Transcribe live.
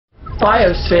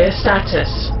Biosphere status.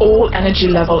 All energy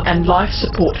level and life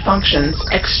support functions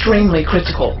extremely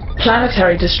critical.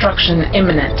 Planetary destruction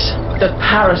imminent. The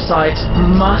parasite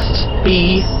must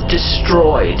be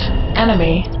destroyed.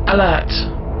 Enemy alert.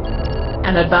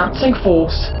 An advancing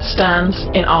force stands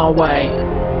in our way.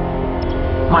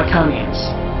 Mykonians,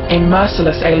 a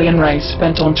merciless alien race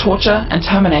bent on torture and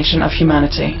termination of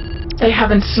humanity. They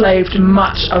have enslaved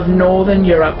much of Northern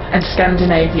Europe and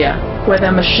Scandinavia, where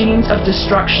their machines of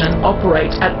destruction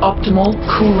operate at optimal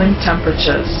cooling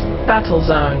temperatures. Battle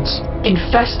zones,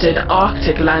 infested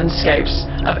Arctic landscapes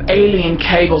of alien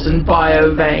cables and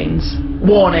bio veins.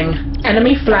 Warning,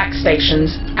 enemy flak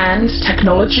stations and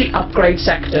technology upgrade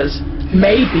sectors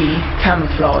may be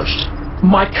camouflaged.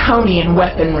 Mykonian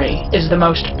weaponry is the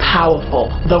most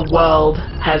powerful the world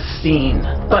has seen,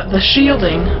 but the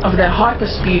shielding of their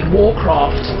hyperspeed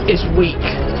warcraft is weak.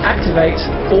 Activate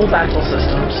all battle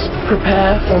systems.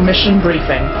 Prepare for mission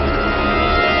briefing.